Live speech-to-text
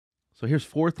So here's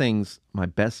 4 things my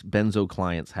best benzo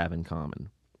clients have in common.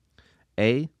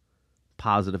 A,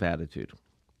 positive attitude.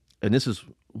 And this is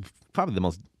probably the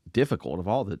most difficult of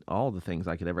all the things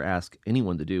I could ever ask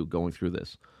anyone to do going through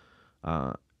this,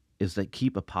 uh, is that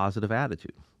keep a positive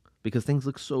attitude, because things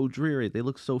look so dreary. They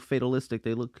look so fatalistic.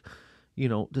 They look,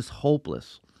 just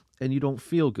hopeless. And you don't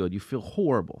feel good. You feel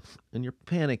horrible. And you're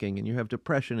panicking and you have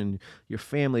depression and your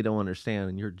family don't understand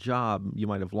and your job, you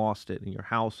might have lost it, and your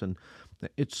house. And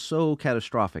it's so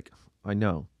catastrophic. I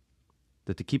know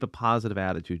that to keep a positive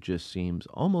attitude just seems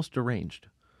almost deranged.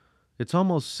 It's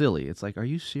almost silly. It's like, are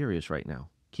you serious right now?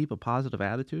 Keep a positive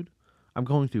attitude? I'm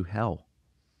going through hell.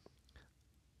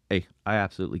 Hey, I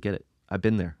absolutely get it. I've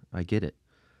been there. I get it.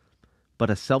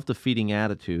 But a self-defeating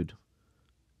attitude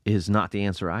is not the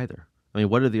answer either. I mean,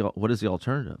 what is the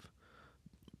alternative?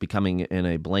 Becoming in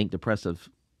a blank depressive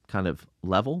kind of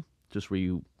level, just where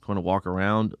you kind of walk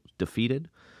around defeated?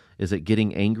 Is it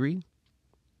getting angry?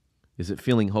 Is it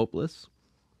feeling hopeless?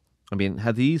 I mean,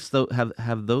 have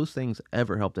those things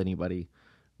ever helped anybody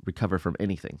recover from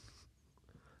anything?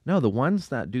 No, the ones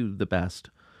that do the best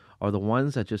are the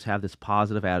ones that just have this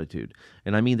positive attitude.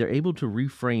 And I mean, they're able to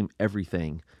reframe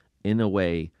everything in a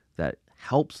way that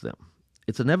helps them.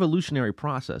 It's an evolutionary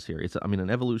process here. An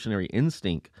evolutionary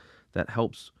instinct that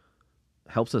helps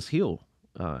us heal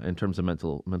in terms of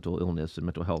mental illness and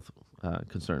mental health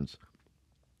concerns.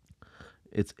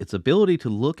 Its ability to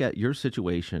look at your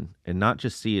situation and not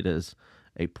just see it as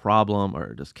a problem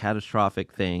or this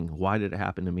catastrophic thing. Why did it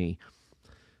happen to me?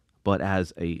 But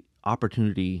as a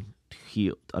opportunity to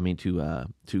heal.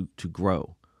 To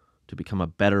grow, to become a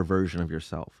better version of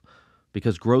yourself,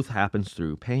 because growth happens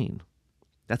through pain.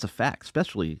 That's a fact,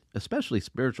 especially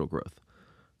spiritual growth.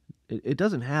 It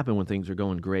doesn't happen when things are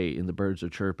going great and the birds are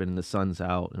chirping and the sun's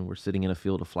out and we're sitting in a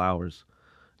field of flowers.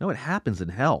 No, it happens in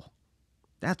hell.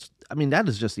 That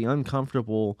is just the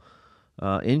uncomfortable,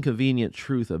 inconvenient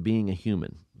truth of being a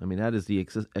human. I mean, that is the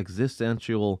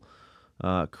existential,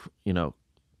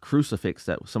 crucifix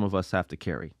that some of us have to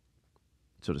carry,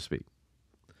 so to speak.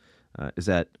 Is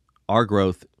that our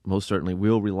growth most certainly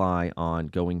will rely on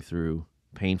going through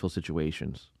painful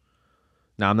situations.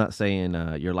 Now, I'm not saying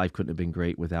your life couldn't have been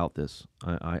great without this.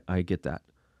 I get that.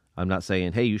 I'm not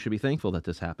saying, hey, you should be thankful that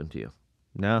this happened to you.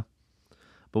 No.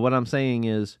 But what I'm saying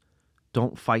is,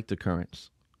 don't fight the currents.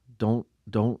 Don't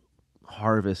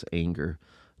harvest anger.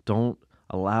 Don't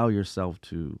allow yourself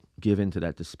to give into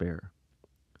that despair.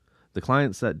 The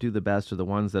clients that do the best are the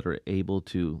ones that are able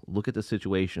to look at the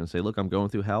situation and say, look, I'm going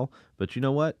through hell, but you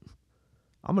know what?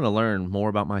 I'm going to learn more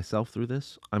about myself through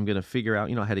this. I'm going to figure out,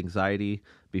 I had anxiety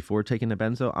before taking the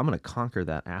benzo. I'm going to conquer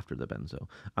that after the benzo.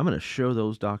 I'm going to show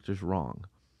those doctors wrong.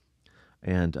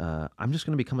 And I'm just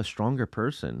going to become a stronger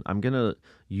person. I'm going to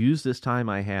use this time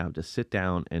I have to sit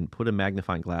down and put a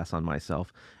magnifying glass on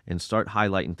myself and start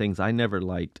highlighting things I never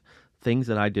liked, things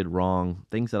that I did wrong,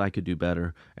 things that I could do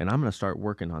better, and I'm going to start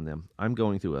working on them. I'm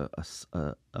going through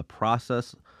a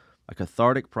process, a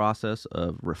cathartic process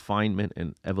of refinement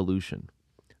and evolution.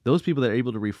 Those people that are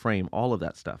able to reframe all of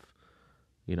that stuff,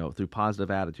 through positive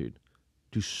attitude,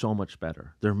 do so much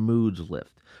better. Their moods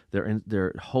lift.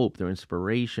 Their hope, their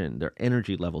inspiration, their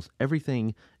energy levels,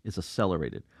 everything is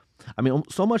accelerated. I mean,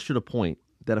 so much to the point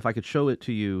that if I could show it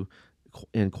to you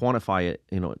and quantify it,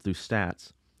 through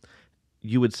stats,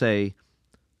 you would say,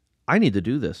 I need to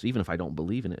do this, even if I don't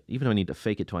believe in it, even if I need to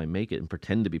fake it till I make it and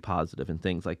pretend to be positive and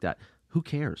things like that. Who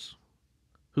cares?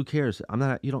 Who cares?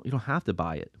 You don't have to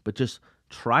buy it, but just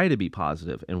try to be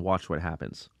positive and watch what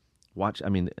happens.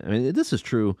 This is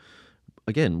true.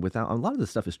 Again, without a lot of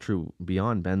this stuff is true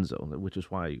beyond benzo, which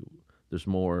is why there's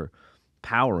more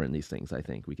power in these things. I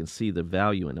think we can see the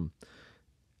value in them.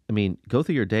 I mean, go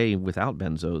through your day without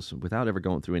benzos, without ever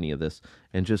going through any of this,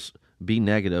 and just be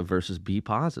negative versus be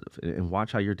positive, and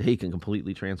watch how your day can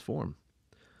completely transform.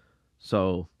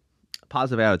 So,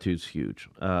 positive attitude's huge.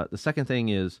 The second thing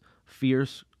is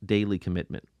fierce daily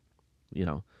commitment.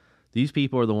 These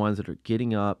people are the ones that are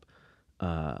getting up.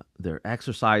 They're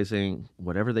exercising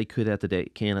whatever they can at the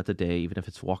day, even if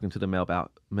it's walking to the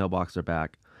mailbox or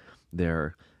back.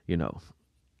 They're,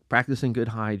 practicing good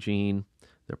hygiene.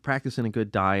 They're practicing a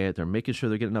good diet. They're making sure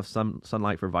they get enough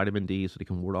sunlight for vitamin D so they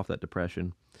can ward off that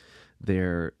depression.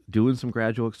 They're doing some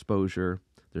gradual exposure.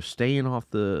 They're staying off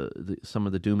some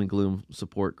of the doom and gloom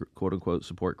quote unquote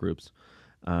support groups.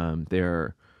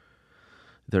 They're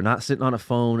not sitting on a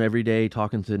phone every day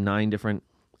talking to 9 different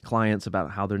clients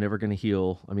about how they're never going to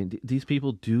heal. I mean, these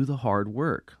people do the hard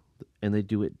work, and they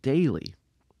do it daily.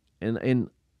 And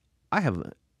I have,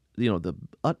 the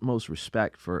utmost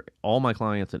respect for all my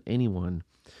clients and anyone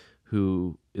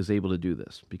who is able to do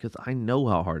this, because I know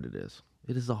how hard it is.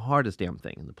 It is the hardest damn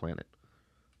thing in the planet,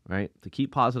 right? To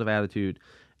keep positive attitude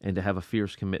and to have a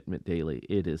fierce commitment daily,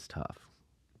 it is tough.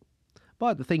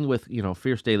 But the thing with,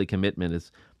 fierce daily commitment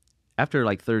is after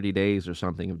like 30 days or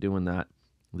something of doing that,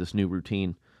 this new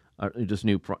routine, just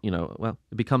new, well,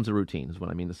 it becomes a routine is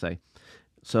what I mean to say.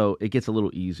 So it gets a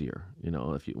little easier,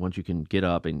 if once you can get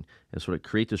up and sort of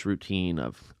create this routine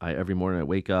of every morning I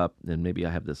wake up and maybe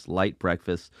I have this light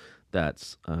breakfast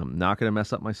that's not going to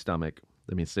mess up my stomach.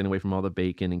 I mean, staying away from all the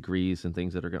bacon and grease and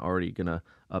things that are already going to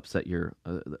upset your,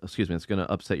 it's going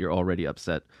to upset your already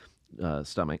upset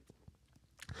stomach.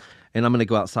 And I'm going to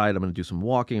go outside. I'm going to do some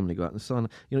walking. I'm going to go out in the sun.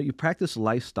 You practice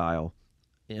lifestyle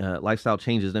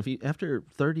changes. And after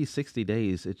 30, 60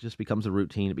 days, it just becomes a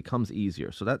routine. It becomes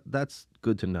easier. So that's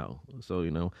good to know. So,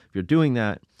 if you're doing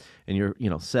that and you're,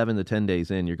 7 to 10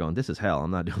 days in, you're going, this is hell.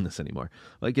 I'm not doing this anymore.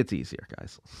 Well, it gets easier,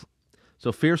 guys.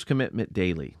 So fierce commitment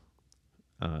daily.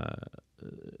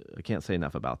 I can't say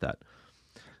enough about that.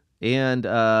 And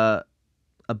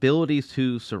abilities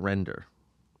to surrender.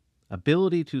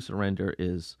 Ability to surrender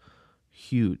is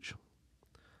huge.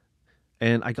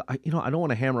 And I don't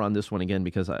want to hammer on this one again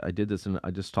because I did this and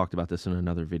I just talked about this in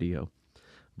another video.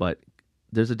 But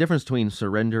there's a difference between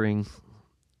surrendering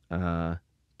to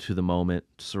the moment,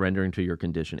 surrendering to your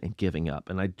condition, and giving up.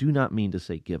 And I do not mean to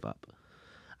say give up.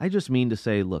 I just mean to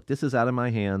say, look, this is out of my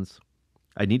hands.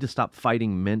 I need to stop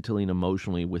fighting mentally and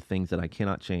emotionally with things that I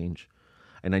cannot change.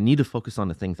 And I need to focus on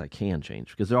the things I can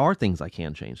change because there are things I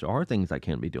can change. There are things I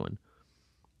can be doing.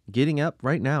 Getting up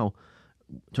right now,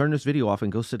 turn this video off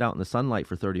and go sit out in the sunlight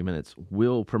for 30 minutes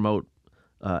will promote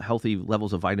healthy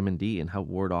levels of vitamin D and help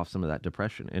ward off some of that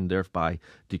depression and thereby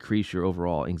decrease your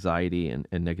overall anxiety and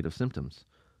negative symptoms.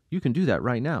 You can do that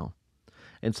right now.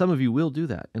 And some of you will do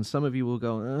that. And some of you will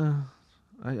go,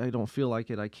 I don't feel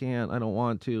like it. I can't. I don't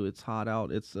want to. It's hot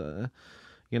out. It's, I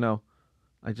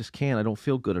just can't. I don't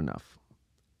feel good enough.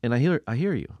 And I hear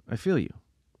you. I feel you.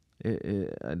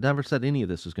 I never said any of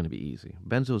this was going to be easy.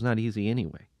 Benzo is not easy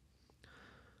anyway.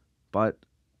 But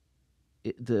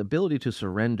the ability to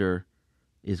surrender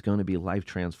is going to be life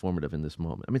transformative in this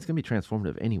moment. I mean, it's going to be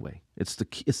transformative anyway. It's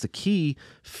the key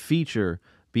feature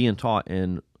being taught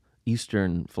in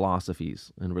Eastern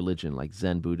philosophies and religion like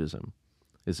Zen Buddhism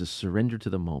is to surrender to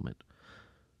the moment.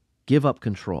 Give up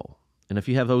control. And if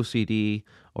you have OCD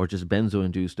or just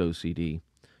benzo-induced OCD,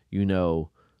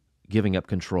 giving up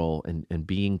control and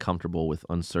being comfortable with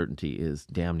uncertainty is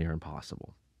damn near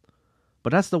impossible.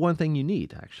 But that's the one thing you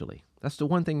need, actually. That's the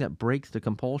one thing that breaks the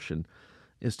compulsion,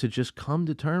 is to just come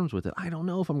to terms with it. I don't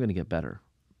know if I'm going to get better.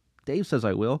 Dave says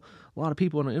I will. A lot of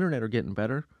people on the internet are getting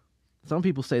better. Some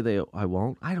people say I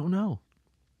won't. I don't know.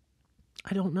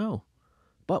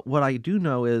 But what I do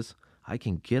know is I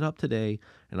can get up today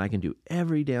and I can do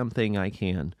every damn thing I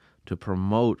can to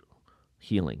promote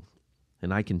healing.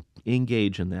 And I can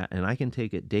engage in that, and I can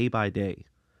take it day by day.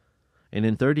 And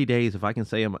in 30 days, if I can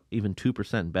say I'm even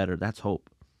 2% better, that's hope.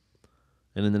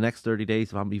 And in the next 30 days,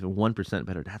 if I'm even 1%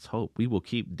 better, that's hope. We will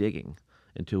keep digging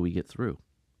until we get through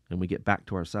and we get back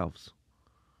to ourselves.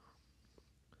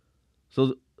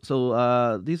 So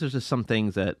these are just some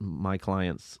things that my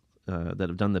clients that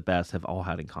have done the best have all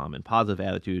had in common. Positive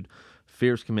attitude,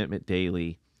 fierce commitment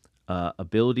daily,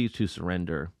 ability to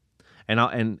surrender.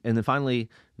 And then finally,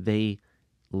 they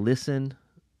listen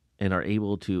and are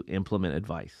able to implement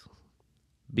advice.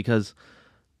 Because,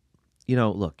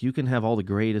 look, you can have all the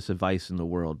greatest advice in the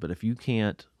world, but if you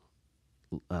can't,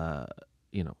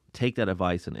 take that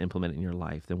advice and implement it in your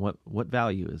life, then what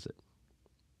value is it?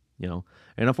 And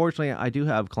unfortunately, I do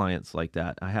have clients like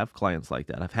that. I have clients like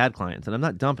that. I've had clients, and I'm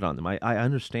not dumping on them. I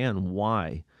understand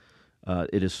why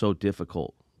it is so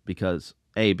difficult because,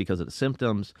 A, because of the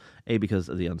symptoms, A, because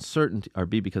of the uncertainty, or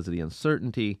B, because of the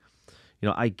uncertainty.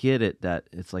 I get it that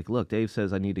it's like, look, Dave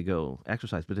says I need to go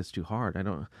exercise, but it's too hard.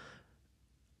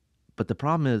 But the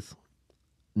problem is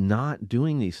not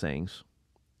doing these things.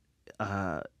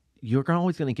 You're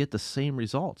always going to get the same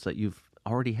results that you've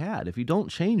already had. If you don't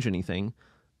change anything,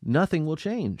 nothing will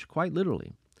change, quite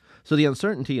literally. So the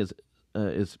uncertainty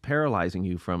is paralyzing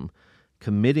you from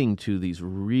committing to these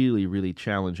really, really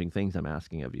challenging things I'm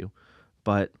asking of you.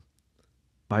 But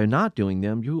by not doing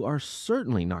them, you are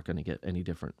certainly not going to get any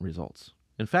different results.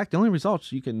 In fact, the only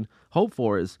results you can hope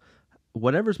for is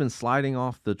whatever's been sliding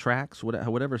off the tracks,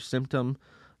 whatever symptom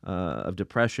of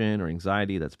depression or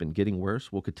anxiety that's been getting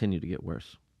worse will continue to get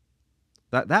worse.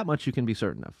 That much you can be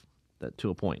certain of, that to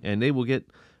a point. And they will get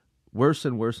worse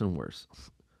and worse and worse.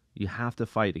 You have to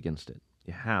fight against it.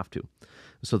 You have to.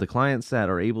 So the clients that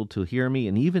are able to hear me,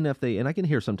 and even if they, and I can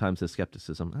hear sometimes the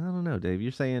skepticism. I don't know, Dave,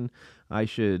 you're saying I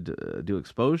should do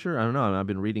exposure? I don't know. I've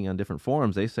been reading on different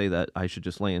forums. They say that I should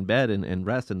just lay in bed and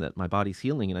rest, and that my body's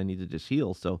healing and I need to just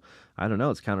heal. So I don't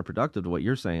know. It's counterproductive to what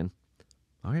you're saying.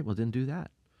 All right, well, then do that.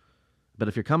 But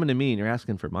if you're coming to me and you're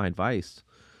asking for my advice,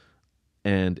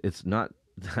 and it's not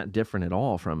that different at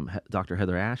all from Dr.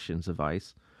 Heather Ashton's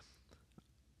advice,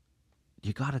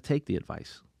 you got to take the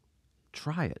advice.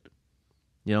 Try it.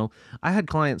 You know, I had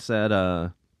clients that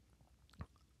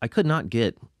I could not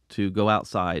get to go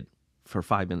outside for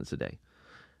 5 minutes a day.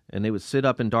 And they would sit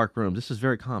up in dark rooms. This is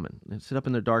very common. They'd sit up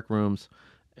in their dark rooms,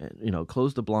 and, you know,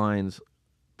 close the blinds,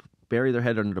 bury their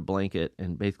head under the blanket,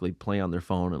 and basically play on their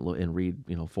phone and read,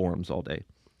 you know, forums all day.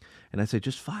 And I say,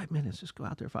 just 5 minutes, just go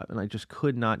out there 5. And I just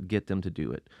could not get them to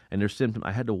do it. And their symptoms,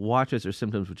 I had to watch as their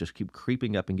symptoms would just keep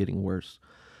creeping up and getting worse.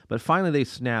 But finally they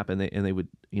snap, and they would,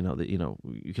 you know,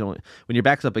 you can only, when your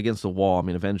back's up against the wall, I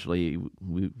mean, eventually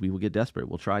we will get desperate.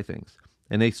 We'll try things.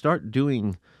 And they start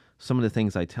doing some of the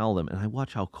things I tell them, and I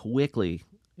watch how quickly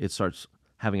it starts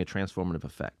having a transformative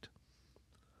effect.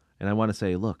 And I want to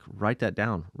say, look, write that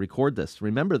down, record this,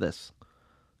 remember this.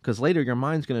 Because later your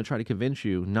mind's going to try to convince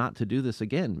you not to do this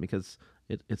again, because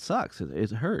it sucks,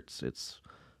 it hurts, it's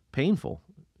painful,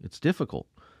 it's difficult.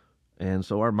 And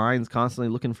so our mind's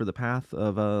constantly looking for the path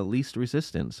of least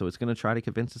resistance. So it's going to try to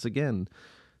convince us again,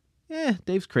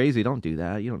 Dave's crazy, don't do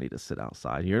that. You don't need to sit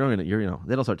outside.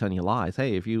 They'll start telling you lies.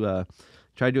 Hey, if you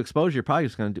try to do exposure, you're probably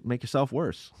just going to make yourself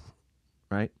worse,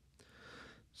 right?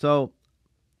 So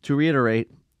to reiterate,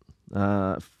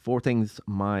 4 things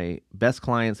my best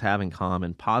clients have in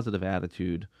common: positive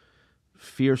attitude,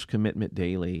 fierce commitment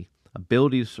daily,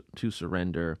 ability to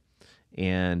surrender,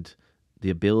 and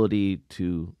the ability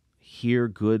to hear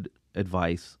good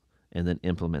advice and then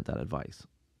implement that advice.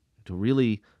 To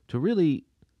really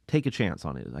take a chance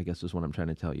on it, I guess is what I'm trying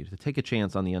to tell you. To take a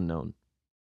chance on the unknown.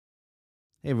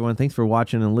 Hey everyone, thanks for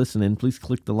watching and listening. Please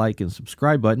click the like and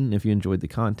subscribe button if you enjoyed the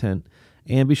content.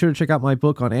 And be sure to check out my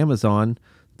book on Amazon,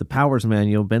 The Powers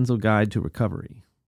Manual, Benzo Guide to Recovery.